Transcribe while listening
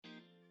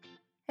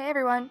Hey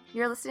everyone,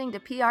 you're listening to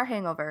PR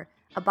Hangover,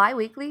 a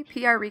bi-weekly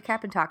PR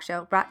recap and talk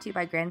show brought to you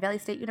by Grand Valley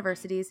State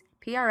University's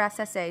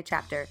PRSSA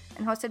chapter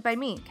and hosted by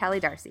me,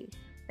 Callie Darcy.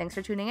 Thanks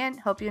for tuning in.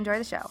 Hope you enjoy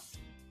the show.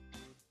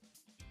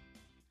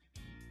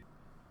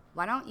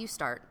 Why don't you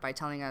start by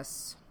telling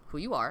us who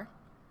you are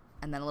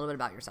and then a little bit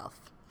about yourself,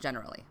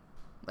 generally,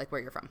 like where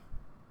you're from.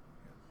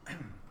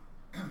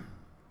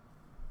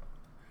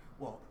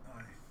 Well,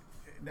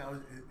 now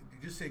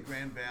did you say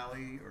Grand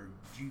Valley or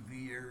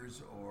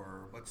GVers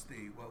or what's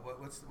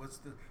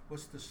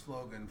the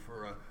slogan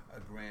for a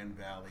Grand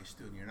Valley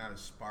student? You're not a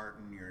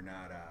Spartan. You're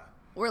not a.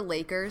 We're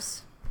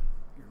Lakers.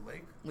 You're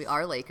Lake. We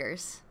are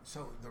Lakers.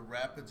 So the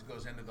Rapids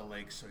goes into the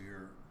lake, so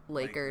you're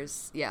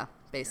Lakers. Yeah,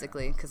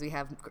 basically, because we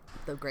have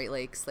the Great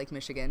Lakes, Lake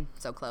Michigan,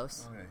 so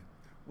close. Okay.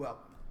 Well,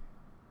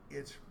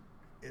 it's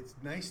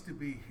nice to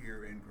be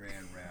here in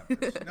Grand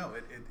Rapids. No,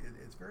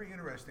 it's very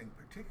interesting,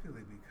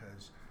 particularly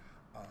because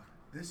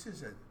this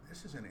is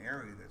an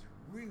area that's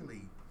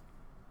really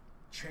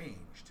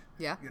changed.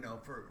 Yeah. You know,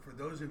 for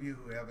those of you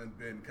who haven't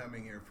been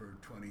coming here for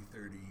 20,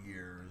 30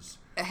 years.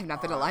 I have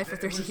not been alive for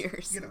 30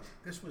 years. You know,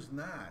 this was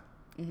not.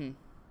 Mm-hmm.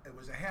 It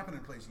was a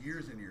happening place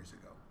years and years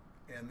ago.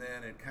 And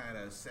then it kind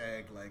of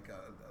sagged like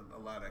a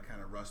lot of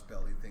kind of rust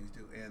belly things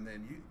do. And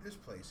then this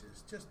place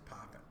is just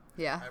popping.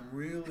 Yeah. I'm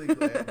really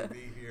glad to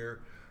be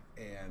here.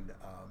 And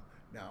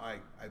now I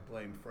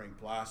blame Frank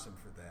Blossom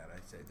for that. I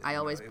say that I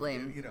always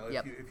blame.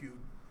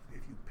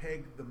 If you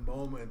peg the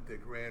moment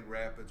that Grand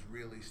Rapids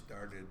really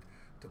started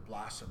to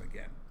blossom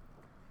again,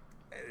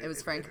 it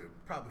was Frank.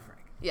 Probably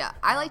Frank. Yeah,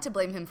 I like to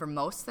blame him for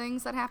most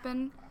things that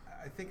happen.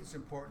 I think it's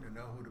important to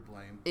know who to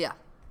blame. Yeah.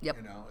 Yep.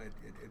 You know, it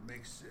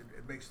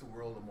makes the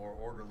world a more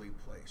orderly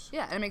place.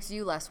 Yeah, and it makes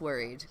you less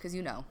worried because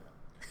you know.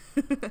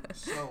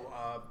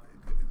 So,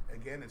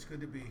 again, it's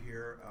good to be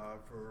here.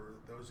 For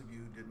those of you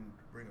who didn't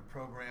bring a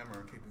program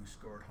or are keeping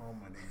score at home,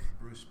 my name is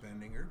Bruce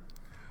Bendinger.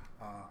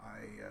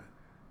 I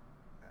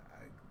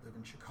live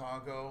in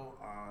Chicago.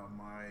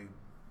 My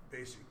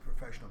basic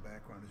professional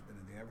background has been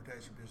in the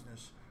advertising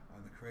business.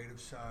 On the creative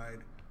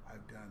side,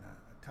 I've done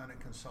a ton of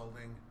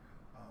consulting.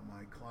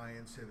 My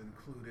clients have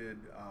included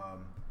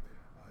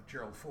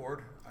Gerald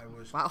Ford. I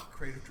was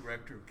creative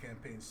director of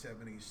Campaign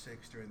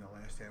 76 during the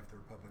last half of the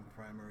Republican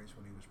primaries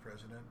when he was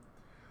president.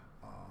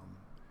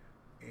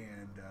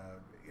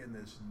 In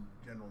this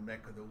general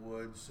neck of the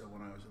woods,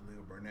 when I was at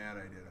Leo Burnett,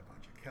 I did a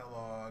bunch of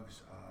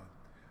Kellogg's.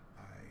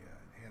 I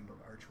handled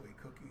Archway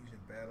Cookies in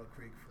Battle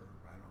Creek for,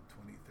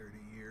 20, 30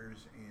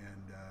 years.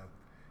 And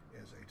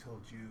as I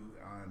told you,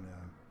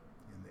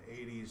 in the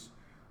 80s,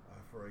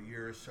 for a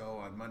year or so,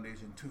 on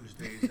Mondays and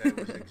Tuesdays, I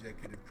was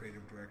executive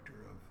creative director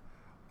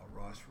of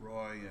Ross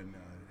Roy and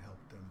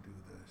helped them do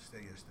the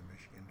Stay Yes to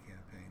Michigan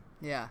campaign.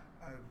 Yeah.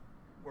 I've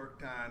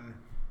worked on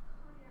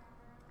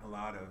a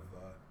lot of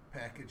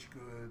packaged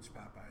goods,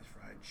 Popeye's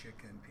Fried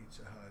Chicken,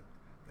 Pizza Hut,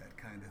 that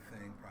kind of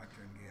thing,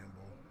 Procter &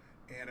 Gamble,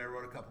 and I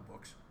wrote a couple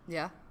books.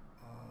 Yeah.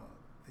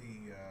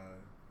 The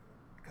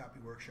Copy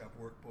Workshop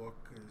Workbook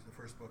is the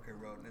first book I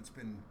wrote, and it's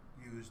been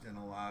used in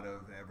a lot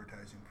of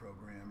advertising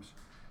programs.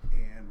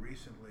 And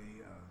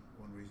recently,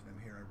 one reason I'm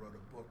here, I wrote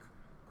a book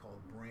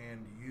called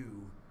Brand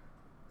You,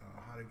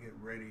 How to Get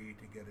Ready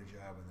to Get a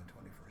Job in the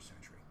 21st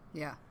Century.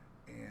 Yeah.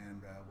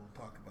 And we'll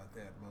talk about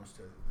that most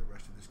of the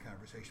rest of this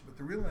conversation. But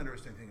the real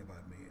interesting thing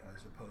about me,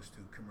 as opposed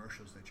to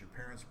commercials that your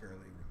parents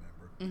barely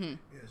remember,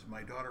 is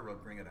my daughter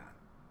wrote Bring It On.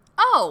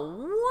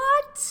 Oh,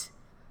 what?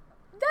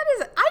 That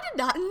is, I did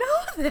not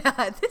know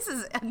that.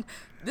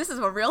 This is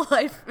a real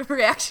life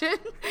reaction.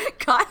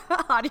 Got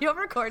audio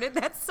recorded.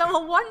 That's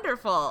so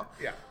wonderful.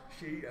 Yeah,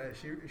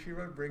 she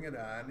wrote Bring It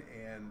On,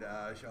 and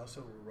she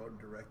also wrote and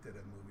directed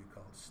a movie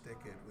called Stick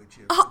It, which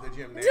is the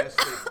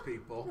gymnastics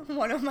people.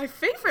 One of my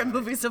favorite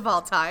movies of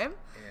all time.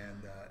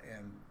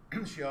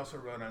 And she also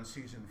wrote on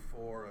season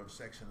 4 of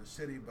Sex and the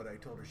City, but I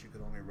told her she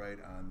could only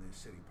write on the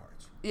city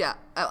parts. Yeah,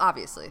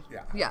 obviously.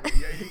 Yeah. You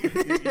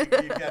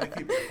got to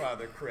keep your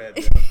father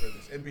cred for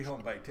this, and be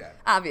home by 10.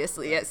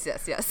 Obviously, yes.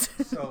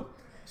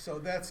 So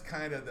that's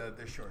kind of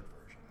the short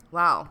version.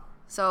 Wow.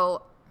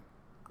 So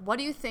what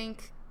do you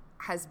think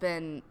has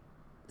been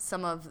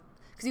some of,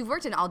 because you've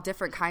worked in all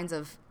different kinds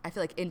of, I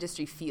feel like,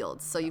 industry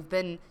fields. So you've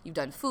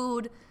done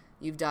food,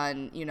 you've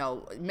done,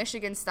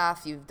 Michigan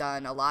stuff, you've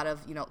done a lot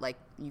of, like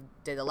you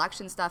did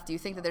election stuff. Do you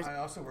think that there's... I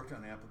also worked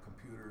on Apple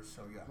computers,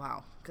 so yeah.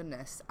 Wow,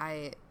 goodness.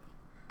 I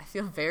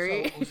feel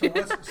very... So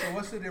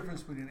what's the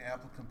difference between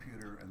Apple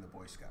Computer and the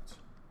Boy Scouts?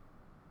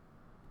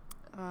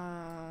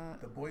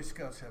 The Boy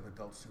Scouts have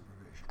adult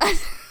supervision.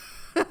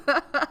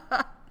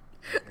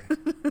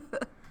 Okay.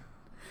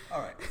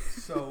 All right.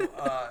 So,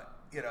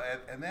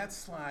 and that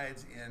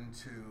slides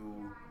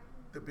into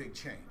the big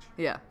change.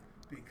 Yeah.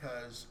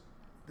 Because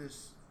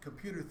this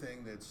computer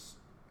thing that's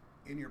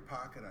in your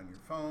pocket, on your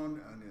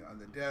phone, on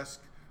the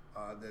desk,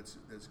 that's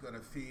going to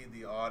feed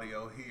the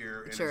audio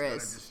here, and sure it's going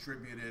to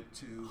distribute it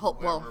to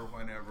whoever,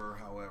 whenever,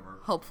 however.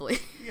 Hopefully.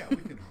 Yeah, we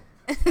can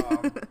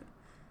hope.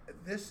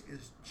 This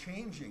is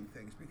changing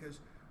things, because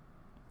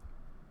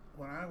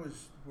when I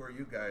was where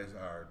you guys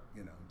are,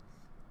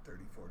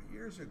 30, 40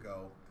 years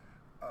ago,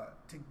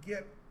 to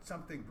get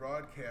something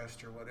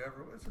broadcast or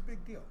whatever was a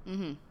big deal.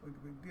 Mm-hmm.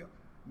 A big deal.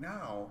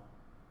 Now,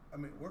 I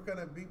mean, we're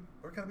gonna be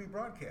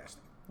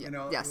broadcasting. Yeah. You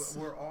know, Yes.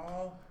 we're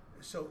all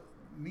so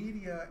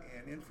media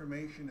and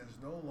information is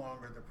no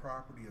longer the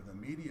property of the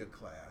media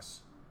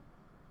class.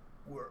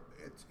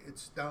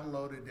 It's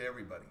downloaded to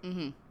everybody.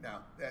 Mm-hmm. Now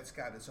that's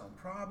got its own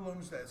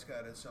problems, that's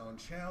got its own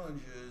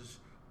challenges,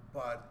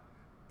 but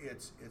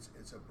it's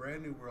a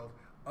brand new world,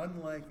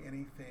 unlike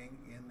anything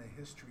in the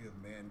history of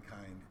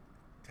mankind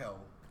till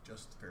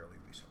just fairly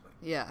recently.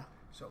 Yeah.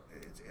 So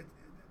it's a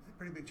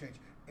pretty big change.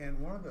 And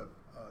one of the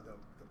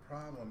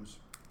problems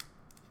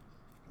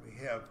we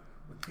have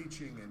with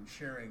teaching and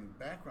sharing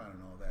background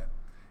and all that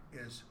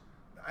is,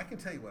 I can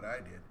tell you what I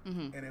did,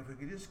 Mm-hmm. and if we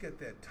could just get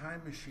that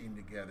time machine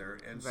together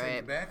and send Right.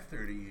 you back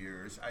 30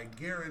 years, I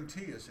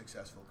guarantee a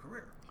successful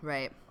career.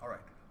 Right. All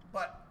right.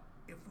 But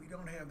if we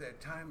don't have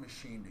that time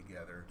machine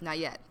together, Not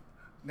yet.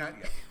 not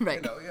yet. Right.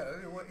 You know,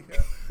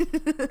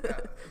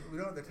 we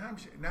don't have the time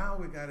machine. Now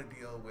we got to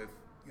deal with,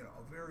 you know,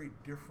 a very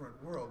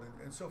different world.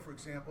 And so, for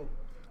example,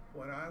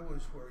 when I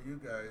was where you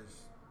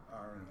guys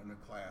are in a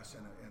class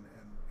and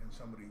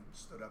somebody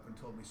stood up and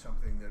told me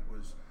something that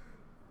was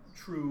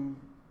true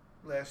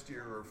last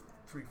year or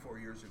 3-4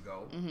 years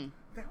ago, Mm-hmm.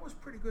 that was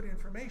pretty good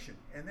information.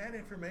 And that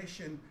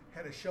information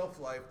had a shelf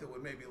life that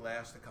would maybe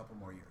last a couple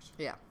more years.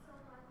 Yeah.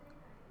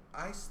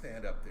 I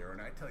stand up there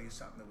and I tell you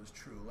something that was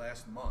true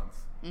last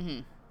month.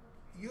 Mm-hmm.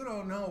 You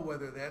don't know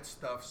whether that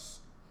stuff's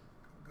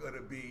going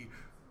to be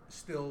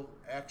still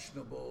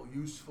actionable,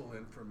 useful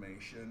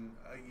information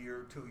a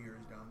year, 2 years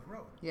down the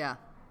road. Yeah.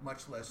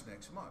 Much less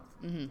next month.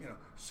 Mm-hmm. You know,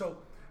 so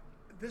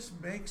this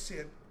makes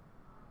it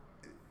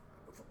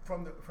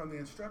from the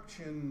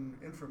instruction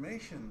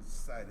information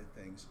side of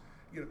things.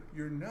 You know,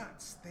 you're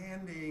not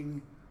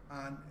standing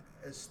on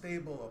as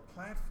stable a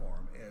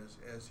platform as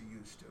you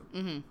used to.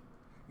 Mm-hmm.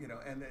 You know,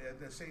 and at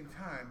the same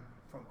time,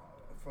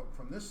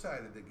 from this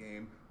side of the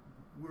game,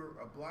 we're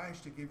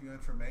obliged to give you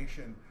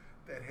information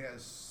that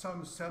has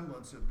some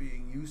semblance of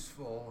being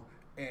useful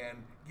and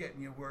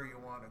getting you where you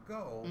want to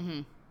go.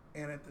 Mm-hmm.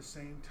 And at the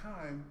same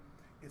time,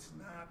 it's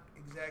not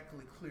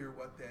exactly clear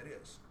what that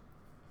is.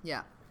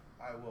 Yeah.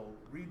 I will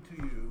read to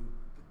you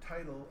the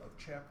title of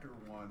chapter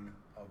 1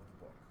 of the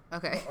book.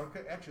 Okay. Or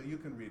actually, you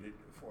can read it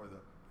for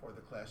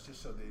the class,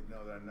 just so they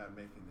know that I'm not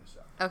making this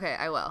up. Okay,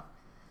 I will.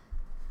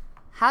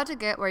 How to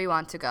get where you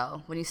want to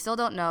go when you still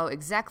don't know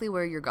exactly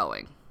where you're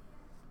going.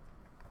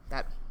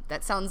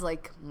 That sounds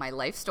like my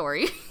life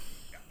story.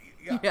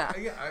 Yeah.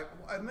 And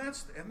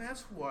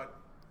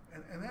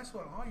that's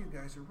what all you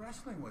guys are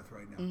wrestling with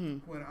right now.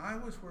 Mm-hmm. When I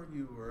was where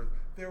you were,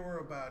 there were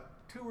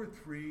about 2 or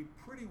 3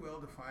 pretty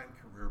well-defined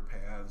career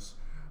paths.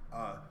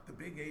 The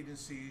big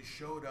agencies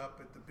showed up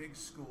at the big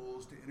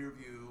schools to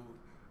interview.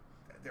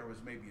 There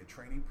was maybe a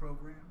training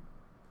program,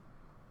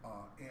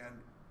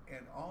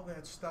 and all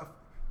that stuff.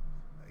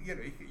 You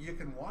know, you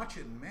can watch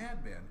it in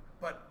Mad Men,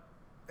 but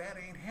that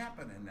ain't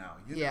happening now.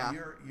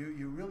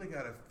 You really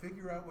got to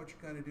figure out what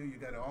you're going to do. You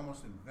got to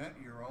almost invent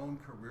your own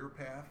career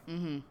path.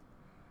 Mm-hmm.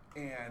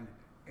 And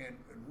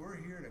we're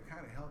here to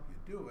kind of help you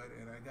do it.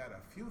 And I got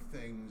a few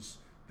things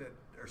that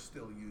are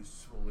still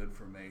useful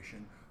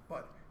information,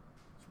 but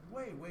it's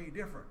way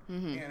different.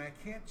 Mm-hmm. And I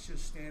can't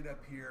just stand up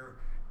here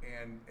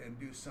and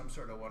do some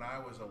sort of when I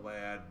was a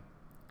lad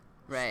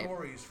Right.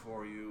 stories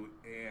for you.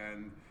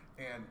 And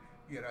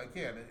you know,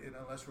 again,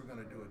 unless we're going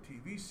to do a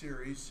TV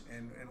series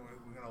and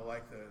we're going to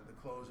like the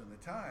clothes and the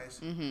ties,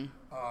 Mm-hmm.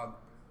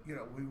 You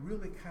know, we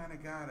really kind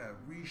of got to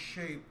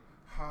reshape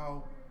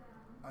how,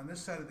 on this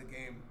side of the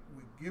game,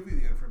 we give you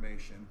the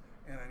information,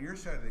 and on your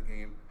side of the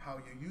game, how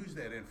you use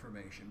that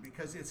information,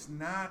 because it's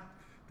not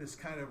this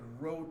kind of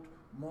rote,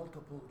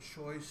 multiple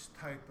choice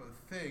type of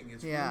thing.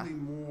 It's really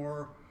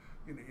more,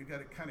 you know, you got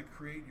to kind of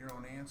create your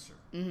own answer.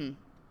 Mm-hmm.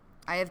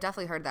 I have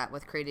definitely heard that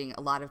with creating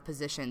a lot of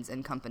positions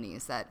in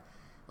companies, that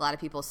a lot of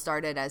people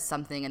started as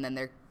something and then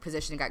their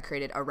position got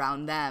created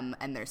around them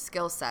and their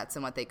skill sets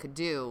and what they could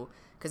do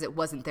because it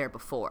wasn't there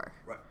before.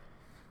 Right.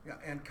 Yeah,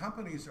 and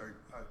companies are,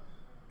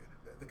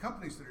 the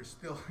companies that are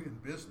still in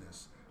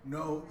business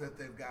know that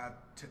they've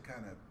got to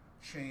kind of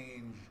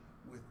change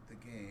with the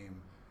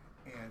game.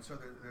 And so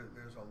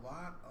there's a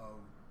lot of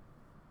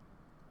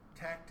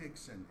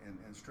tactics and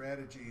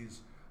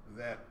strategies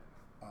that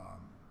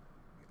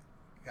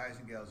guys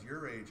and gals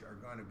your age are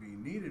going to be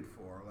needed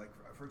for, like,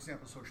 for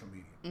example, social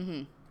media.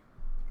 Mm-hmm.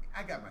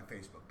 I got my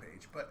Facebook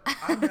page, but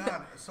I'm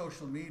not a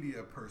social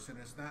media person.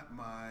 It's not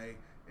my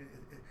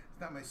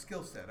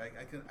skill set. I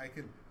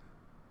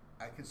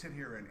can sit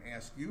here and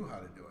ask you how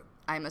to do it.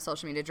 I'm a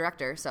social media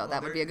director, so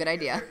that would be a good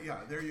idea.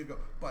 There you go.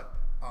 But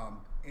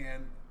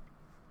and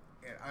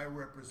I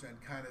represent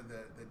kind of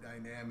the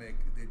dynamic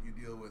that you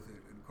deal with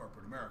in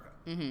corporate America.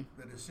 Mm-hmm.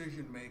 The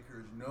decision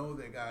makers know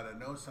they got to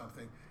know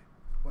something.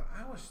 When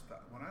I was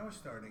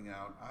starting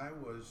out, I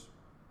was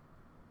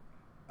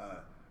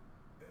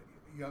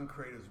young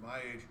creatives my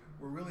age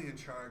were really in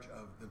charge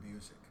of the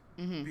music.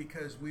 Mm-hmm.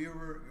 Because we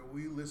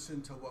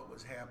listened to what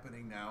was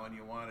happening now, and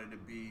you wanted to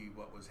be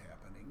what was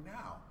happening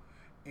now,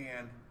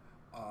 and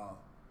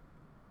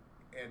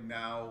and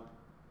now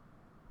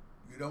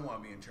you don't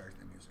want me in charge of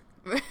the music.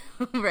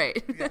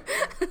 Right.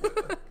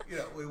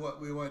 Yeah. We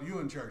want you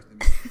in charge of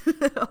the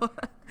music.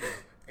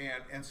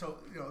 And so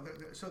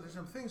so there's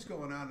some things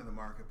going on in the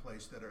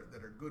marketplace that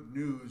are good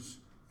news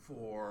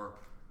for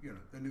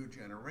the new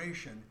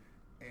generation,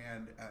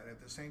 and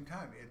at the same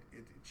time,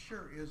 it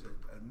sure is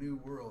a new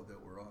world that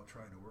we're all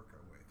trying to work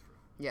our way through.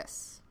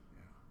 Yes.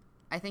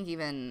 I think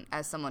even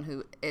as someone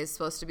who is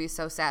supposed to be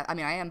so savvy, I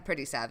mean, I am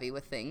pretty savvy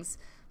with things,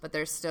 but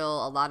there's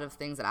still a lot of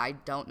things that I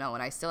don't know,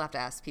 and I still have to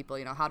ask people,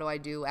 how do I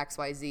do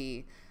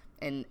XYZ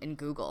in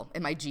Google,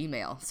 in my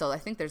Gmail? So I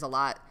think there's a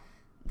lot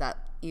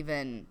that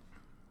even,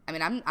 I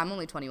mean, I'm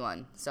only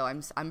 21, so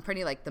I'm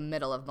pretty like the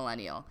middle of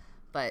millennial,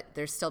 but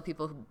there's still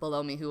people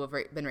below me who have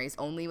been raised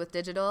only with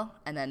digital,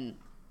 and then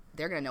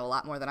they're going to know a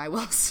lot more than I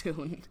will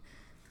soon.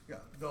 Yeah,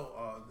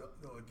 though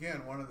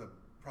again, one of the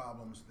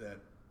problems that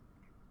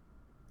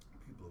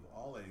people of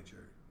all age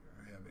are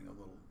having a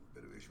little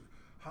bit of issue.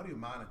 How do you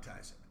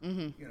monetize it? I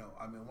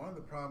mean, one of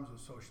the problems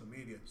with social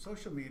media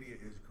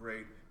is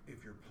great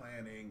if you're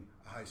planning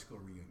a high school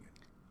reunion.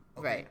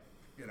 Okay? Right.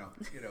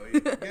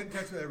 You get in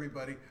touch with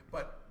everybody,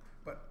 but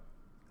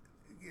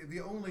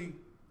the only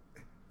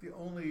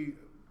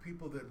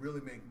people that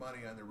really make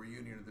money on the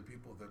reunion are the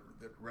people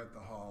that rent the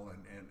hall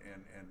and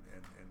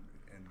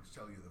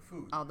sell you the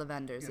food. All the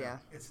vendors, yeah.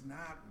 It's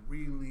not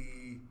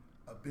really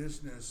a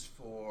business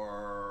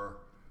for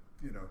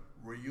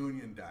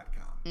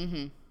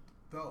reunion.com.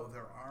 Though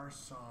there are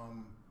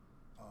some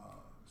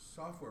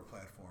software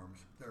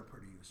platforms that are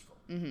pretty useful.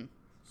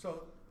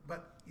 So,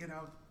 but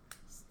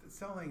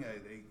selling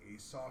a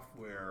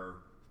software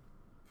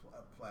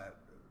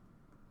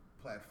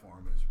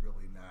platform is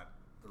really not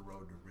the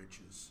road to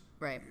riches,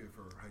 right,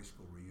 for high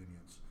school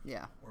reunions.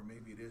 Yeah. Or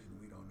maybe it is,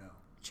 and we don't know.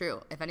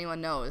 True. If anyone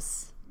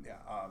knows. Yeah.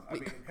 I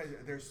mean, because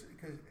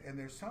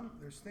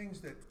there's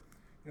things that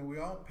we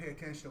all pay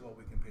attention to what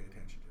we can pay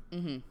attention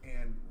to.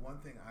 And one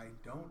thing I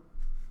don't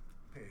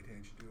pay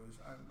attention to is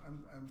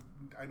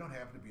I don't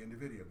happen to be into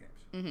video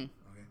games. Okay.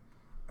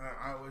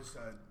 I was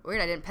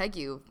weird. I didn't peg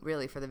you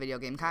really for the video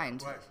game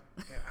kind. Right.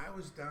 And I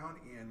was down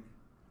in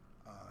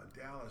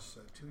Dallas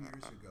 2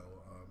 years ago.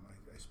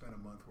 I spent a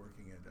month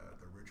working at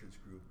the Richards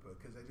Group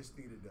because I just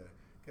needed to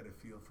get a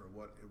feel for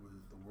what the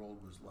world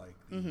was like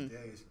these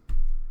days.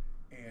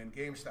 And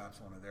GameStop's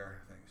one of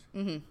their things.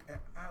 And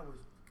I was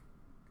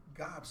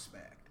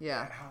gobsmacked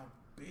at how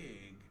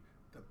big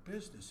the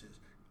business is.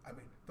 I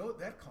mean, though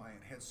that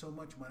client had so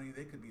much money,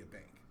 they could be a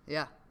bank.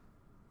 Yeah.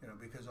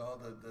 Because all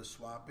the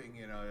swapping,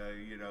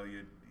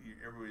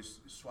 everybody's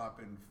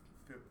swapping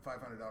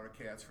 $500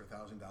 cats for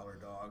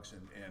 $1,000 dogs,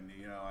 and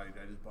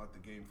I just bought the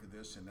game for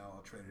this, and now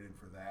I'll trade it in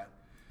for that.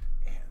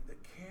 And the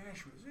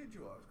cash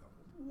residual, I was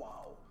going,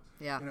 wow.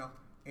 Yeah.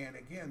 And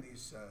again,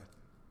 these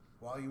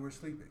while you were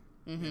sleeping,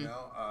 and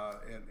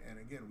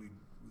again,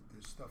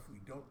 there's stuff we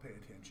don't pay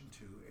attention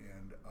to,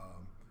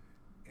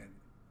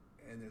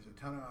 and there's a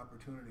ton of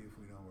opportunity if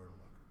we know where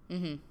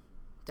to look.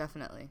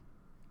 Definitely.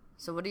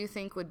 So what do you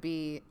think would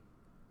be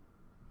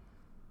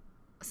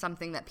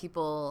something that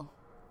people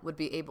would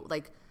be able,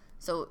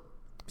 so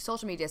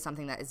social media is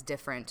something that is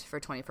different for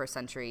 21st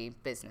century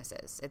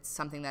businesses. It's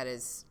something that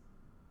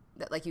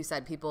like you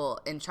said, people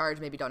in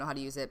charge maybe don't know how to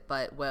use it,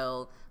 but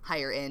will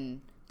hire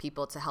in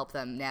people to help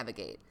them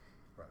navigate.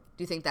 Right.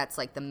 Do you think that's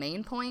like the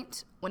main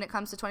point when it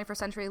comes to 21st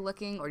century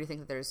looking, or do you think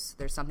that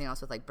there's something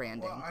else with like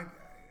branding? Well,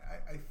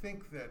 I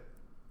think that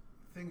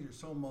things are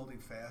so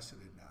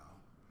multifaceted now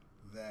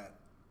that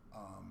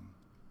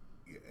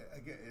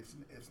again,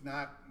 it's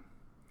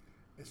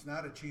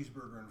not a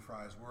cheeseburger and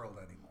fries world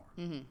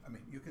anymore. I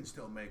mean, you can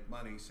still make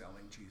money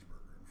selling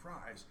cheeseburger and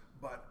fries,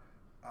 but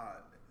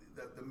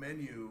the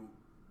menu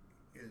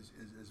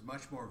is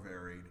much more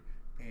varied,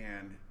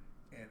 and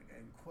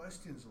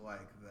questions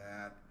like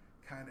that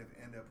kind of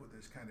end up with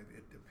this kind of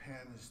it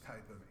depends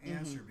type of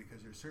answer,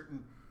 because there's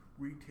certain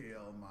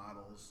retail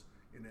models,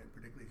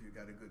 particularly if you've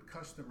got a good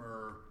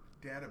customer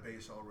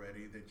database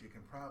already, that you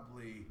can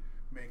probably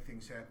make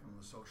things happen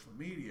with social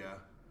media,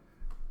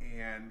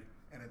 and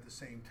at the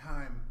same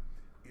time,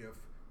 if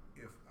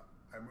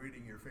I'm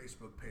reading your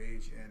Facebook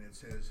page and it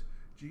says,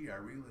 gee, I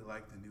really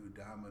like the new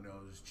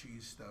Domino's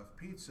cheese stuffed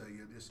pizza,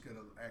 you're just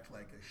gonna act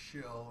like a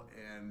shill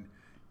and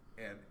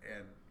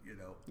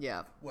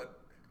what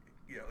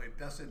it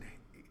doesn't,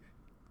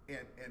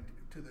 and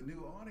to the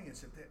new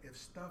audience, if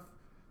stuff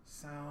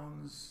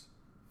sounds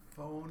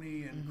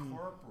phony and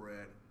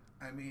corporate,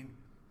 I mean,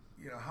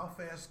 how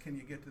fast can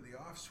you get to the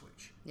off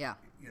switch? Yeah.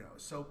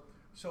 So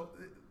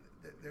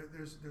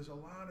there's a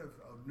lot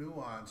of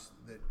nuance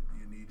that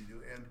you need to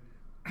do,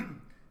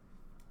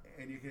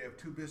 and you can have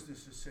two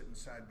businesses sitting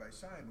side by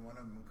side, and one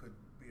of them could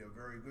be a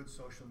very good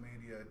social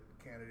media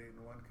candidate,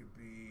 and one could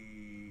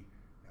be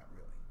not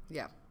really.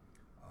 Yeah.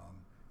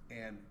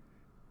 And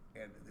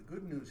the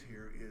good news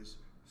here is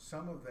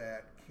some of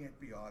that can't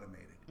be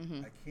automated.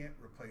 I can't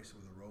replace it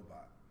with a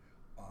robot,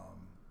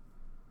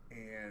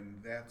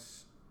 and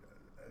that's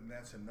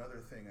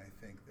another thing I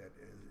think that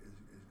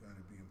is going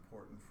to be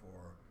important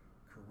for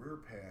career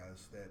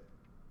paths, that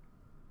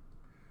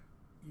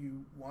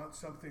you want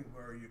something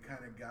where you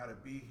kind of got to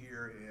be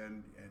here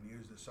and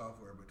use the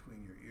software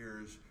between your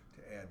ears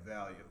to add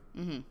value.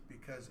 Mm-hmm.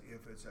 Because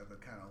if it's of a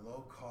kind of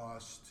low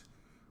cost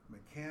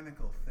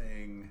mechanical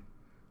thing,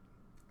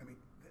 I mean,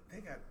 they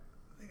got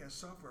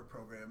software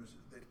programs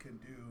that can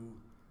do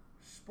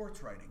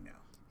sports writing now.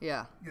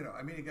 Yeah. You know,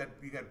 I mean,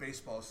 you got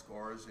baseball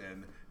scores,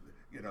 and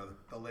you know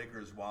the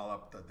Lakers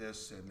walloped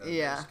this and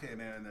this came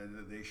in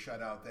and they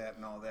shut out that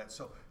and all that.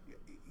 So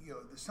you know,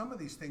 some of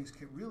these things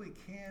can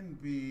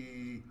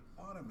be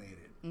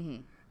automated. Mm-hmm.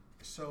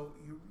 So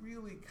you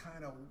really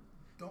kind of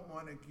don't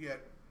want to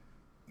get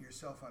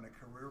yourself on a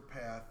career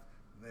path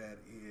that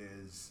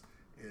is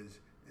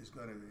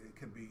going to, it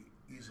can be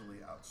easily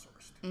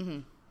outsourced. Mm-hmm.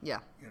 Yeah.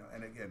 You know,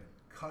 and again,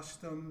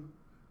 custom,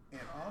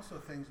 and also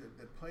things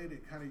that play to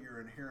kind of your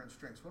inherent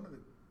strengths. One of the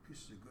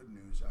pieces of good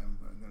news, I'm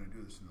going to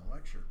do this in the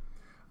lecture,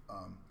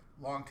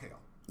 long tail.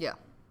 Yeah.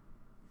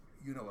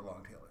 You know what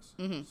long tail is.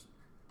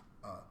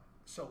 Mm-hmm.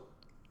 So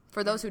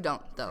for those who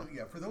don't, though.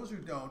 Yeah, for those who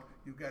don't,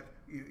 you got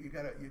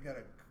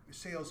a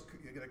sales,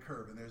 you got a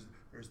curve, and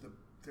there's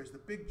the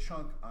big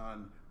chunk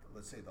on,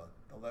 let's say,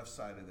 the left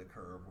side of the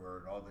curve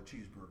where all the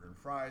cheeseburger and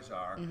fries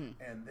are,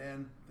 Mm-hmm. and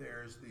then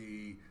there's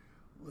the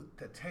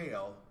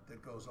tail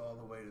that goes all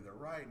the way to the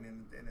right,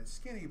 and it's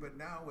skinny. But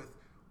now with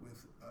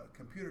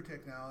computer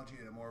technology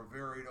and a more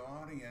varied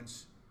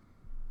audience,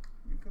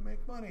 you can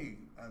make money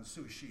on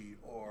sushi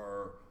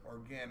or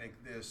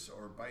organic this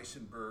or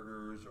bison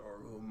burgers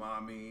or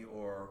umami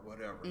or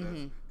whatever.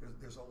 Mm-hmm.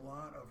 There's a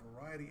lot of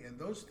variety, and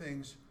those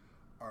things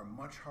are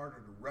much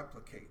harder to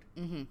replicate.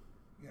 Mm-hmm.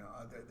 You know,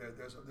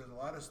 there's a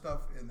lot of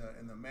stuff in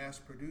the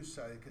mass-produced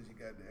side because you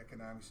got the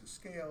economics of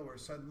scale where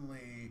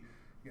suddenly,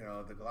 you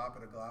know, the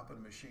Galapagos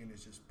machine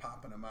is just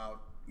popping them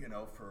out, you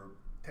know, for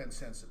 10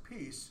 cents a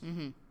piece.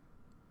 Mm-hmm.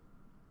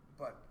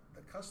 But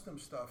the custom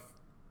stuff,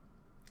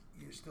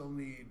 you still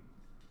need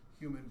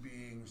human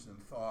beings and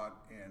thought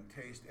and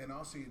taste, and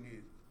also you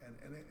need, and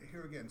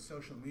here again,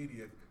 social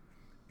media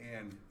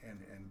and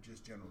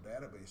just general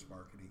database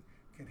marketing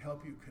can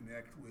help you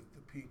connect with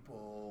the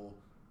people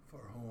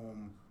for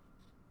whom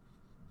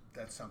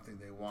that's something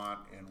they want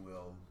and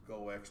will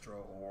go extra,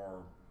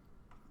 or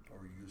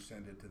you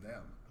send it to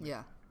them.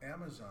 Yeah.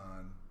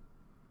 Amazon,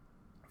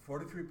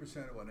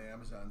 43% of what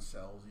Amazon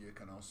sells, you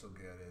can also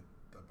get at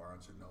the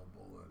Barnes &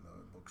 Noble and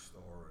the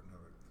bookstore.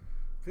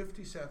 And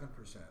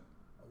 57%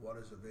 of what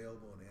is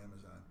available on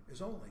Amazon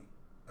is only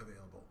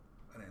available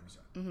on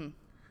Amazon. Mm-hmm.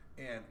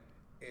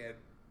 And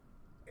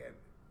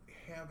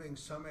having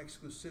some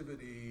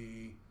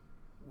exclusivity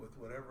with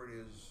whatever it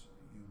is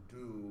you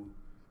do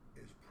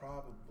is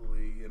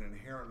probably an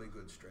inherently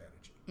good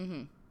strategy. Mm-hmm.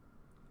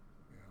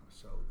 You know,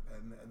 so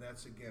and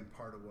that's again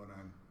part of what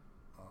I'm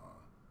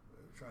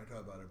trying to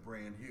talk about at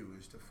Brand You,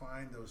 is to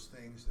find those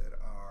things that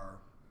are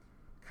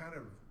kind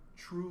of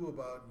true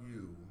about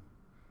you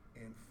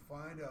and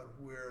find out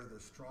where the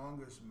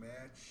strongest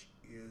match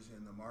is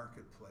in the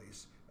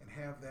marketplace and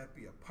have that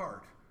be a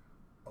part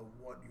of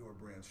what your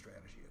brand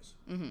strategy is.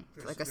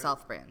 Mm-hmm. Like a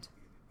self-brand.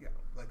 Yeah,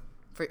 like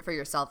for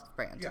your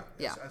self-brand.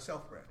 Yeah, a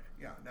self-brand.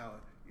 Yeah. Now,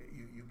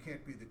 you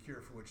can't be the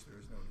cure for which there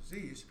is no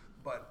disease,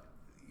 but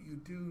you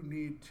do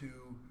need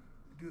to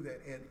do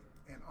that.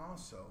 And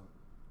also,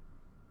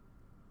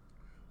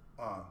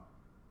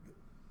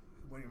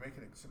 when you're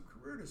making some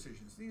career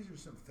decisions, these are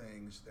some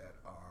things that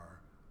are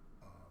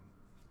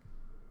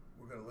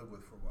we're going to live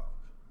with for a while.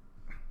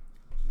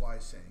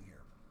 Wise saying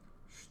here: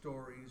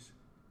 stories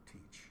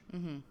teach.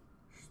 Mm-hmm.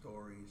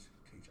 Stories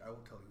teach. I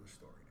will tell you a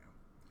story now.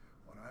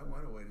 When I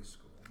went away to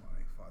school,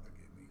 my father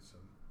gave me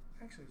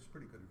actually it's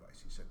pretty good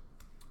advice. He said,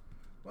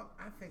 well,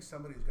 I think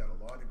somebody who's got a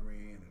law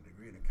degree and a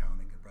degree in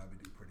accounting could probably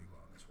do pretty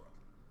well in this world.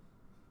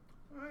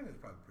 Well, I think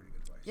it's probably pretty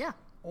good advice. Yeah.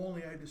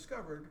 Only I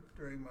discovered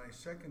during my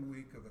second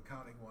week of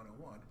Accounting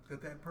 101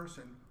 that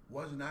person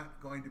was not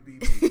going to be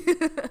me.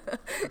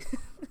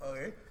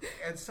 Okay?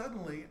 And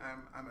suddenly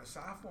I'm a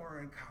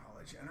sophomore in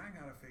college, and I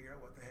got to figure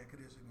out what the heck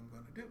it is I'm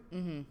going to do.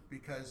 Mm-hmm.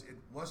 Because it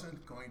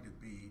wasn't going to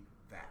be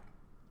that.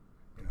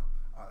 You know,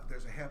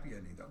 there's a happy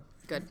ending, though.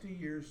 Good. 50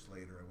 years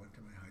later, I went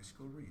to my high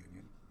school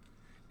reunion,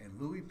 and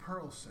Louis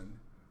Pearlson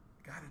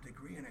got a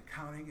degree in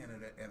accounting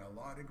and a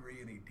law degree,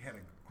 and he had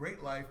a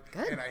great life.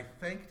 Good. And I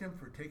thanked him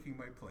for taking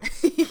my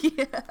place.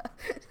 Yeah.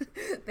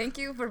 Thank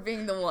you for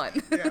being the one.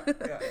 Yeah.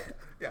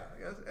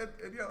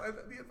 And, you know,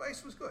 the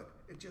advice was good.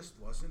 It just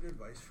wasn't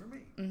advice for me.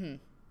 Mm-hmm.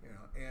 You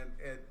know,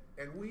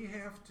 and we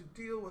have to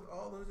deal with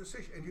all those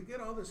decisions. And you get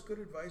all this good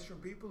advice from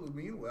people who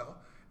mean well.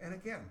 And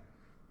again,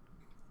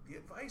 the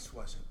advice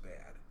wasn't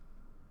bad,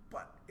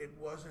 but it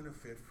wasn't a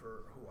fit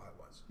for who I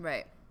was.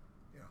 Right.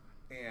 You know,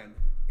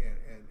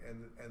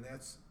 and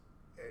that's,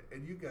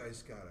 and you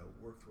guys got to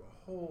work through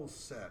a whole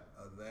set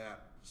of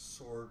that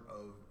sort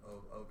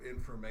of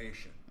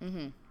information.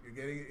 Mm-hmm. You're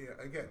getting,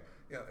 again,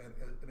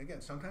 and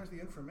again, sometimes the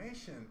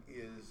information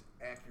is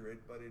accurate,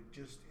 but it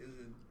just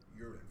isn't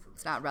your information.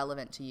 It's not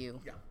relevant to you.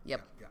 Yeah.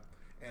 Yep. Yeah.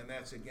 And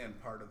that's again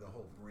part of the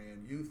whole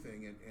Brand You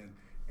thing,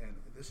 and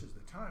this is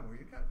the time where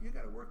you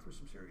got to work through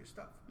some serious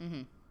stuff.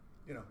 Mm-hmm.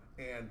 You know,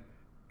 and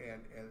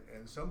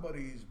and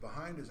somebody's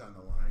behind is on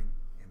the line,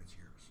 and it's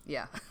yours.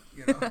 Yeah.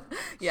 You know.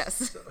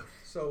 Yes.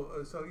 So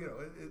you know,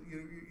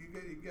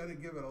 you got to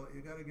give it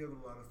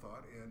a lot of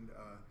thought, and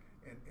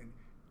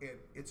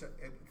it's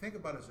and think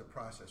about it as a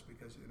process,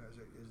 because you know,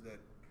 is that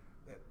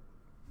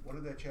what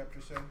did that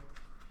chapter say?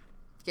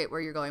 Get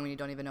where you're going when you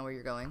don't even know where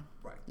you're going.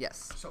 Right.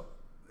 Yes. So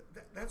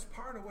that's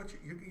part of what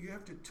you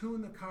have to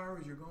tune the car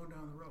as you're going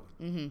down the road.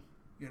 Mm-hmm.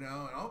 You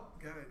know, and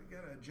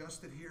gotta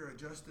adjust it here,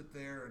 adjust it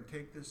there, and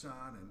take this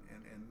on,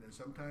 and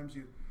sometimes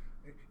you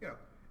know,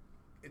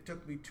 it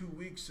took me 2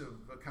 weeks of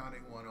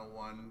Accounting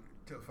 101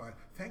 to find.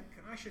 Thank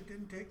gosh, it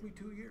didn't take me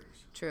 2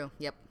 years. True.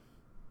 Yep.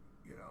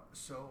 You know,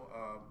 so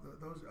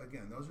those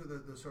are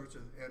the sorts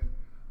of, and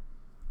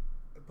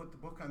I put the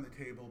book on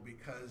the table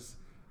because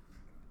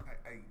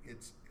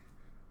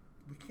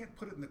we can't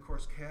put it in the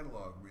course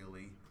catalog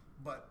really,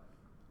 but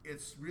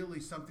it's really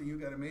something you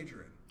got to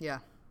major in. Yeah.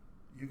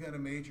 You got to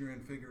major in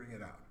figuring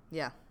it out.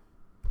 Yeah.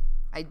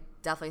 I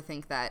definitely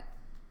think that,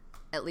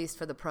 at least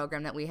for the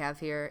program that we have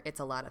here, it's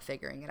a lot of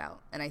figuring it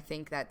out. And I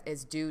think that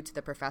is due to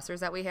the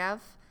professors that we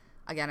have.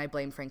 Again, I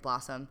blame Frank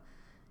Blossom.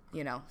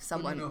 You know,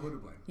 someone. You know who to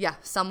blame. Yeah,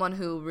 someone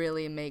who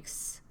really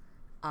makes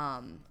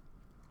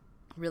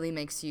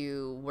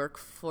you work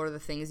for the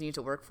things you need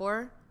to work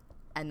for,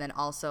 and then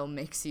also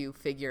makes you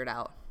figure it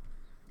out.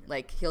 Yeah.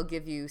 Like, he'll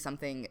give you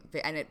something,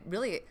 and it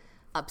really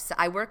upset.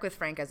 I work with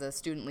Frank as a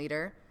student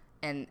leader,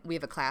 and we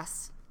have a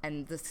class,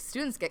 and the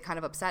students get kind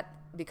of upset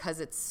because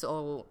it's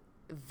so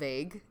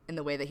vague in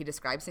the way that he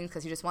describes things,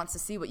 because he just wants to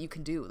see what you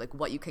can do, like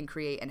what you can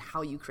create and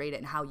how you create it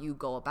and how you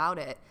go about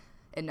it,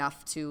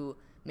 enough to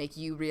make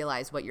you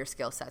realize what your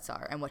skill sets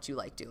are and what you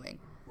like doing.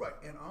 Right,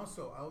 and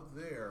also out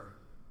there,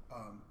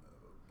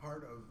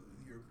 part of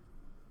your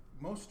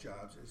most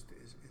jobs is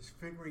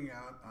figuring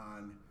out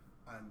on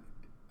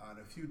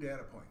a few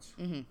data points.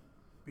 Mm-hmm.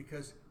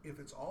 Because if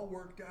it's all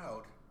worked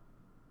out,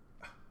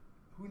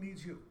 who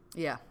needs you?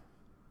 Yeah.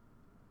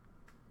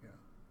 Yeah.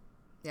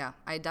 Yeah,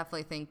 I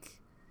definitely think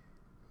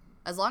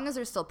as long as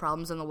there's still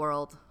problems in the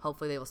world,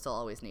 hopefully they will still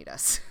always need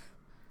us.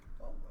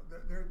 Well,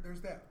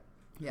 there's that.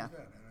 Yeah. There's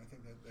that. And I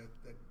think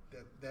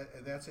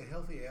that's a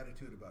healthy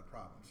attitude about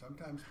problems.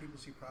 Sometimes people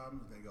see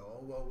problems and they go,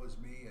 "Oh, woe was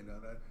me," and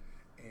there's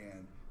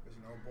an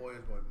old boy.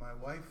 My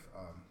wife,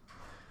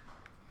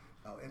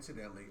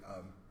 incidentally,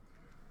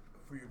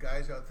 for you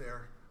guys out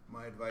there,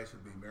 my advice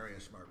would be marry a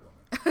smart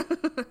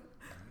woman.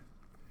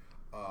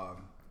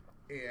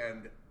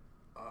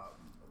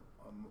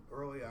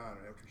 Early on,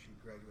 after she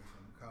graduated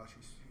from college,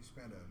 she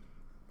spent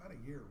about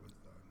a year with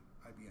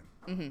IBM.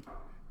 Mm-hmm.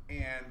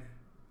 And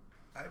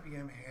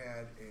IBM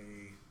had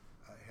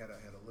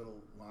a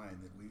little line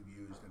that we've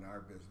used in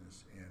our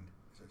business, and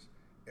it says,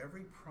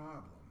 "Every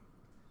problem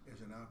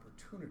is an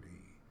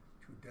opportunity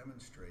to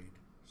demonstrate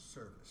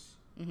service."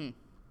 Mm-hmm. And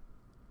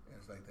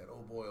it's like that,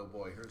 oh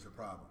boy, here's a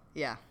problem.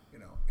 Yeah. You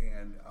know,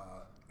 and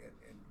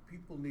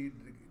people need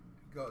to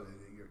go.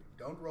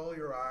 Don't roll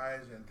your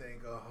eyes and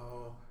think,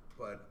 oh,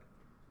 but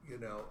you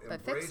know,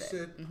 embrace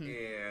it, mm-hmm.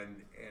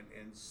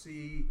 and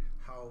see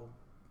how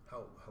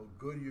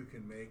good you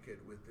can make it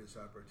with this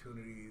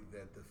opportunity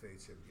that the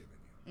fates have given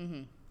you.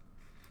 Mm-hmm.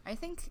 I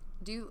think,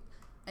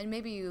 and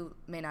maybe you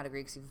may not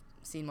agree because you've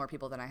seen more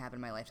people than I have in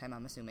my lifetime,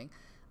 I'm assuming,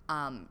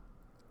 I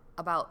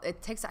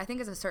think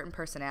it's a certain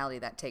personality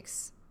that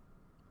takes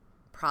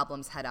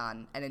problems head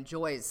on and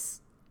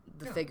enjoys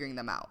figuring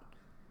them out.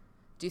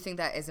 Do you think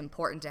that is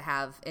important to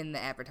have in the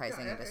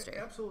advertising industry?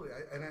 Absolutely.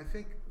 And I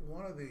think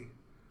one of the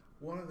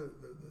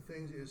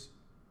things is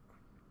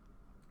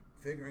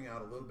figuring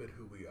out a little bit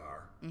who we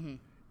are, mm-hmm.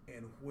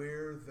 and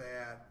where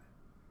that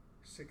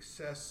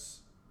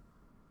success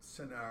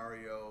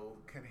scenario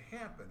can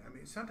happen. I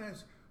mean,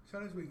 sometimes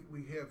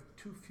we have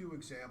too few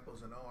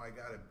examples, and I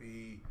got to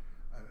be.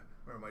 I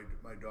remember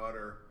my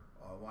daughter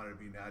wanted to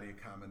be Nadia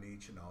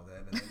Comaneci and all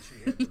that, and then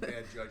she had the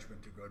bad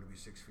judgment to grow to be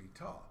 6 feet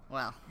tall.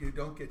 Wow. You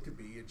don't get to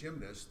be a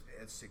gymnast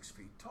at 6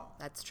 feet tall.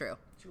 That's true.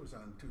 She was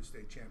on 2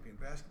 state champion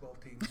basketball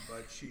teams,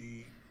 but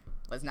she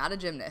was not a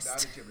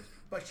gymnast.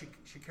 But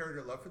she carried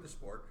her love for the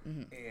sport,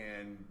 mm-hmm.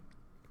 and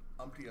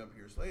umpty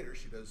years later,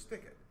 she does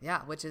Stick It.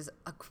 Yeah, which is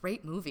a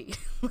great movie.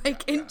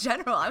 In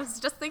general, I was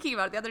just thinking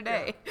about it the other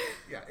day.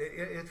 Yeah,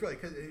 it's really,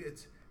 because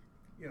it's,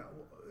 you know,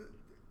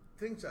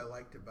 things I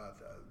liked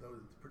about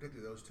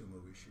particularly those 2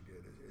 movies she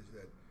did is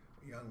that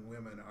young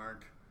women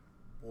aren't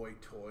boy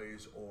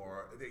toys,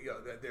 or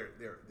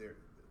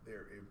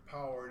they're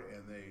empowered,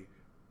 and they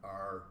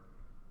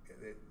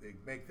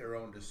make their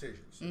own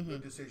decisions. Mm-hmm.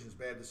 Good decisions,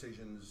 bad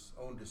decisions,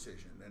 own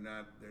decision. They're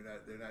not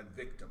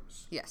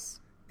victims. Yes.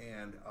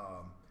 And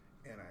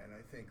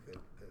I think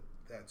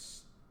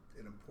that's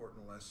an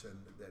important lesson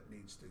that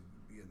needs to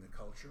be in the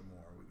culture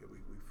more. We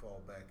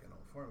fall back in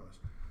old formulas.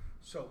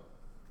 So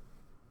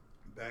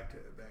back to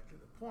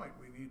the point,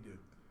 we need to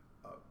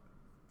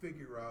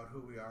figure out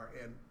who we are,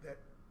 and that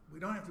we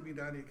don't have to be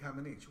Nadia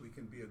Comaneci. We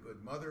can be a good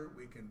mother.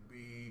 We can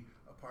be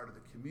a part of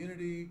the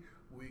community.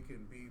 We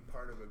can be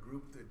part of a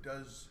group that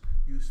does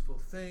useful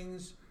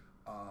things.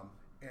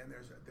 And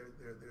there's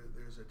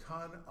a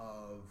ton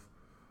of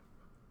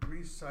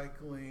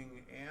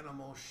recycling,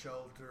 animal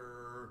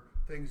shelter,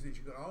 things that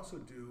you can also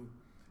do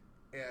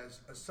as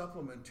a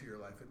supplement to your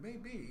life. It may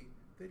be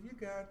that you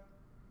got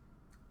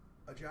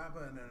a job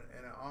in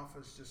an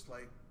office just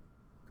like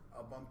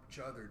a bunch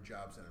of other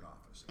jobs in an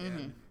office.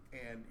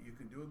 And you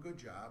can do a good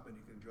job and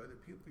you can enjoy the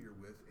people you're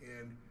with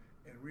and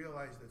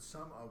realize that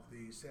some of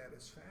the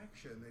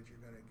satisfaction that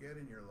you're going to get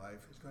in your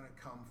life is going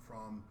to come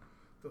from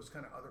those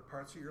kind of other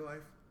parts of your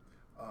life.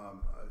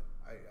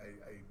 I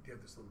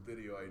have this little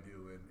video I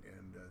do,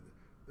 and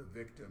the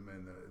victim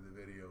in the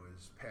video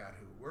is Pat,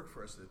 who worked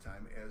for us at the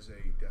time as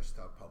a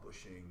desktop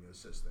publishing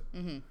assistant.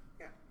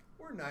 Yeah,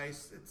 we're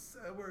nice. It's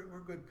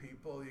we're good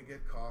people. You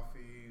get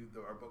coffee.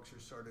 Our books are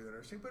sort of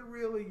interesting, but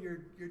really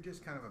you're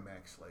just kind of a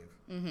Mac slave.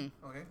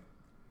 Okay,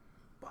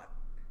 but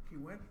he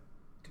went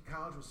to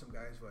college with some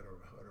guys who had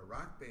a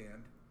rock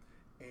band,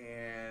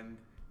 and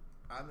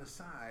on the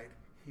side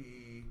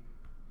he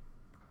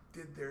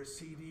did their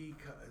CD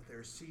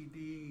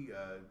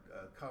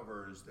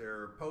covers,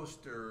 their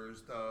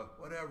posters, the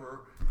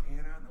whatever,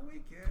 and on the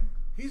weekend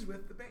he's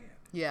with the band.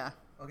 Yeah.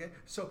 Okay,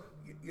 so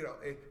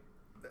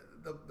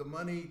the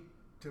money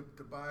to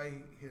buy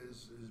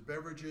his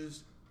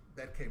beverages,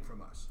 that came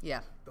from us.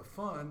 Yeah. The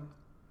fun,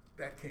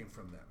 that came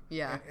from them.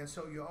 Yeah. And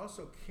so you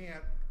also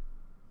can't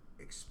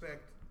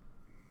expect,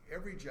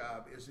 every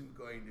job isn't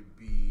going to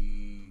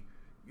be,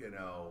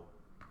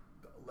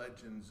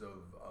 legends of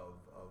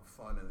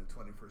fun in the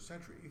 21st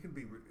century. It can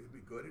be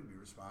good, it can be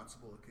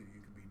responsible,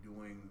 you can be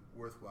doing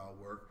worthwhile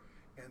work,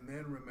 and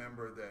then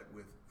remember that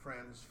with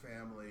friends,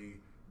 family,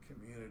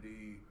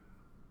 community,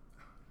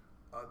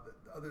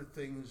 other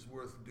things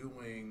worth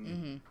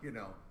doing,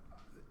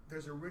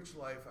 there's a rich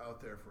life out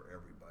there for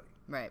everybody.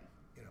 Right.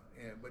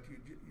 But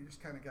you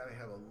just kind of got to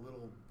have a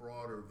little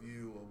broader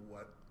view of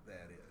what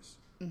that is.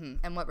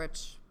 And what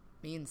rich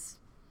means.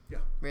 Yeah.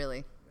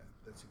 Really. Yeah,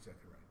 that's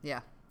exactly right.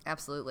 Yeah,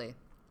 absolutely.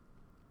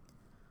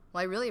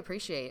 Well, I really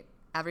appreciate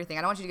everything.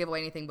 I don't want you to give away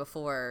anything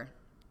before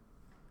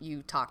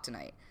you talk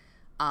tonight.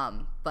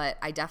 But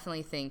I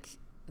definitely think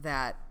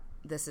that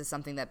this is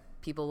something that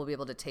people will be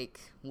able to take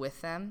with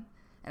them.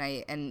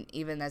 And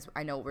even as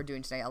I know what we're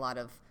doing tonight, a lot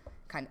of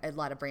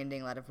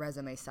branding, a lot of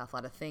resume stuff, a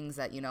lot of things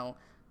that,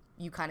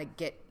 you kind of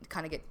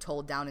get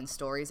told down in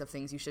stories of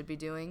things you should be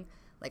doing,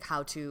 like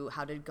how to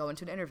go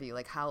into an interview,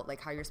 like how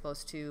you're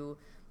supposed to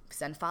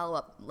send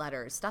follow-up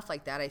letters, stuff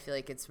like that. I feel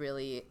like it's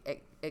really,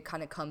 it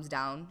kind of comes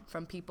down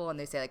from people, and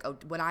they say like, oh,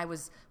 when I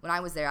was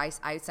there,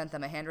 I sent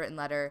them a handwritten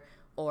letter,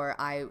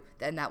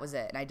 and that was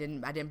it, and I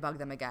didn't bug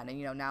them again.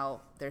 And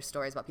now there's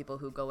stories about people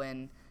who go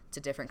in to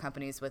different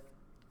companies with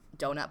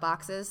donut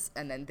boxes,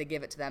 and then they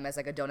give it to them as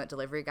like a donut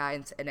delivery guy,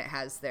 and it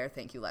has their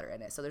thank you letter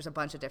in it. So there's a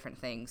bunch of different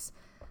things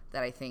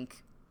that I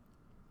think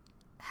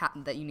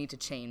that you need to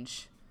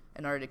change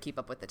in order to keep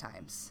up with the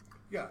times.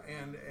 Yeah,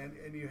 and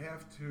you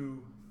have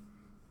to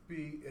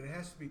it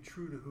has to be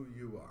true to who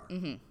you are.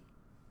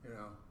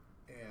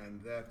 And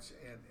that's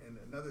and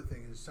another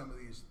thing is some of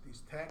these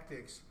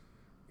tactics,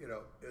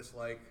 it's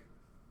like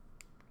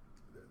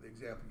the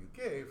example you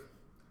gave.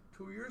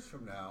 2 years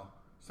from now,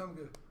 some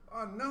goes,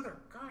 another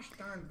gosh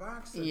darn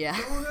box of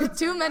donuts.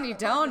 Too many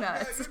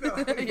donuts.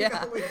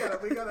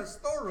 We got a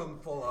storeroom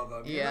full of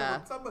them.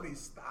 When somebody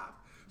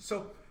stop.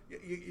 So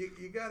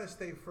you got to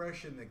stay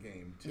fresh in the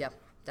game too. Yep,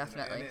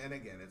 definitely. And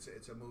again, it's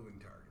a moving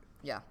target.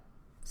 Yeah.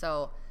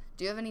 So,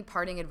 do you have any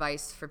parting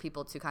advice for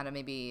people to kind of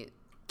maybe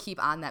keep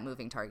on that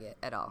moving target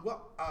at all?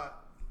 Well,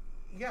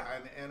 yeah,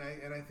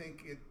 and I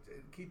think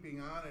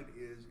keeping on it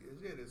is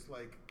it. It's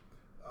like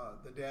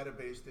the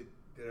database that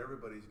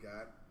everybody's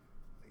got.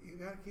 You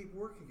got to keep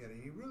working at it.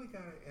 You really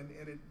got to,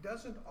 and it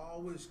doesn't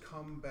always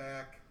come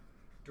back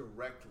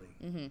directly.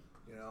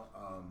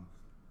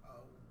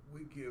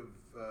 We give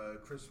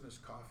Christmas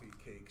coffee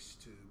cakes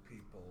to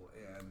people,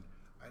 and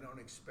I don't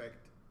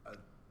expect an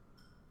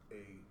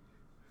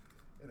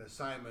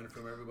assignment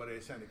from everybody I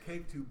send a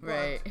cake to, but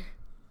right.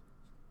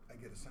 I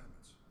get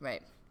assignments.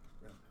 Right.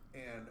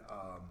 And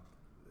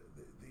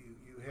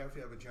you have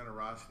to have a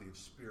generosity of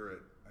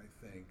spirit, I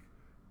think,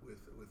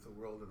 with the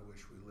world in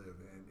which we live,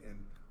 and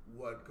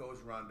what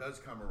goes around does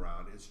come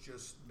around. It's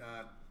just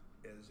not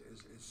as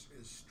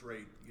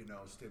straight,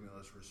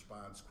 stimulus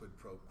response, quid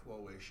pro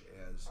quo-ish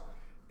as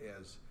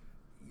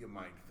you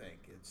might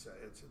think. It's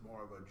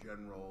more of a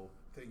general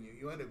thing.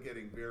 You end up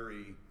getting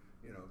very,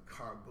 you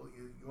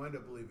end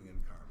up believing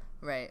in karma.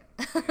 Right.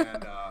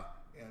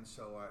 and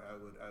so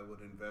I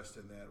would invest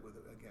in that with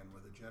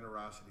a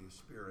generosity of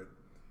spirit,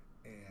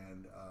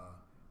 and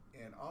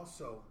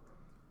also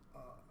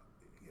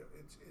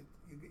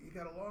you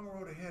got a long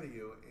road ahead of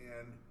you,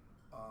 and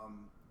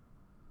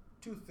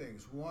two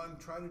things: one,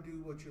 try to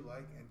do what you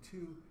like, and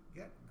two,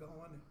 get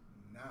going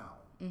now.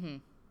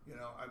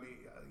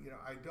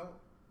 I don't.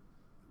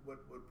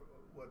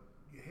 What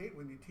you hate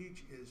when you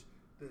teach is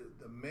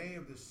the May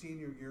of the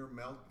senior year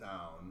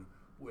meltdown,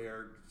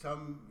 where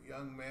some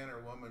young man or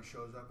woman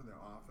shows up in their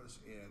office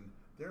and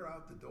they're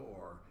out the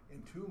door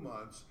in 2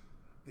 months.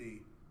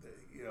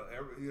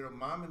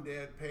 Mom and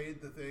dad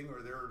paid the thing,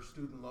 or their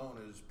student loan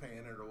is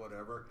paying it, or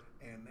whatever,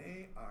 and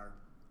they are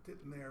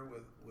sitting there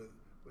with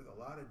a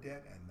lot of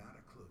debt and not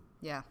a clue.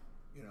 Yeah.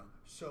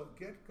 So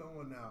get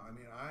going now. I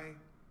mean,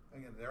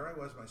 again, there I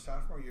was my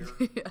sophomore year,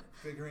 Yeah.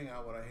 figuring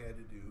out what I had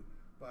to do.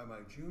 By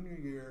my junior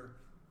year,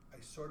 I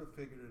sort of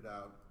figured it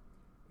out,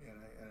 and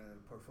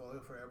a portfolio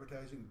for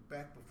advertising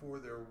back before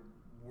there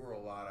were a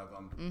lot of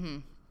them. Mm-hmm.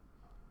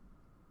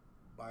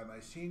 By my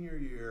senior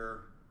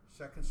year,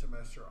 second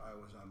semester, I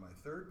was on my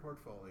third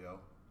portfolio.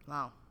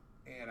 Wow.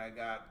 And I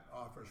got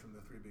offers from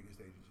the 3 biggest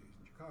agencies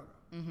in Chicago.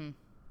 Mm-hmm.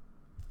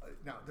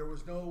 Now, there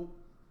was no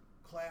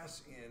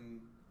class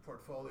in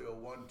portfolio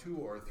 1, 2,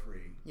 or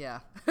 3. Yeah.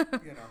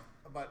 But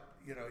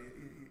you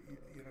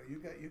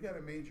got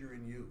to major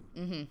in you.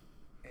 Mm-hmm.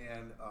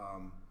 And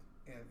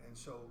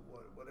so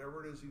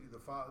whatever it is you do,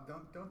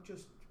 don't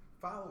just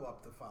follow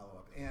up the follow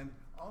up, and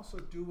also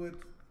do it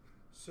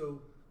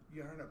so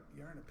you aren't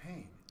a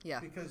pain. Yeah.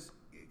 Because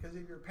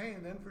if you're a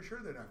pain, then for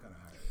sure they're not going to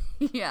hire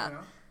you.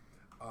 Yeah.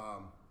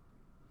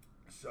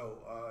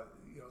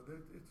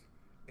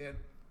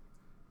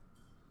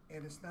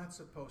 And it's not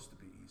supposed to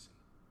be easy,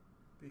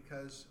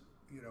 because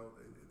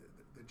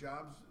the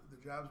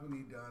jobs we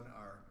need done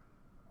are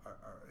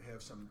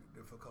have some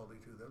difficulty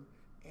to them,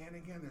 and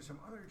again, there's some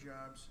other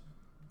jobs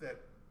that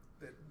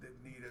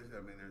need us.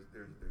 I mean,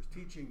 there's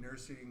teaching,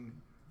 nursing,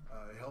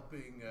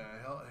 helping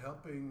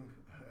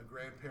a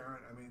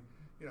grandparent. I mean,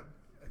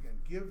 again,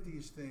 give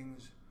these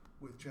things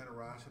with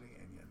generosity,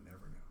 and you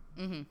never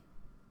know. Mm-hmm.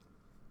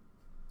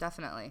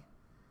 Definitely.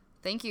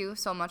 Thank you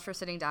so much for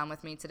sitting down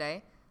with me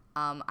today.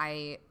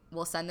 I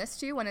will send this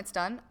to you when it's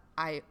done.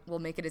 I will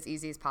make it as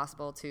easy as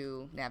possible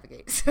to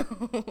navigate. So,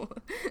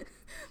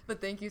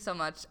 but thank you so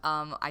much.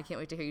 I can't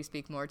wait to hear you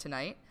speak more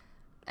tonight.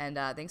 And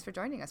thanks for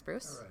joining us,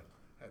 Bruce. All right.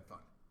 Had fun.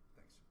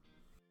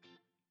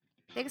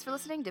 Thanks. Thanks for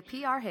listening to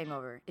PR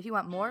Hangover. If you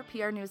want more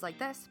PR news like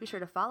this, be sure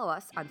to follow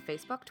us on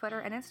Facebook, Twitter,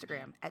 and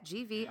Instagram at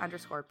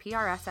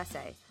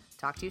GV_PRSSA.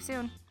 Talk to you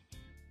soon.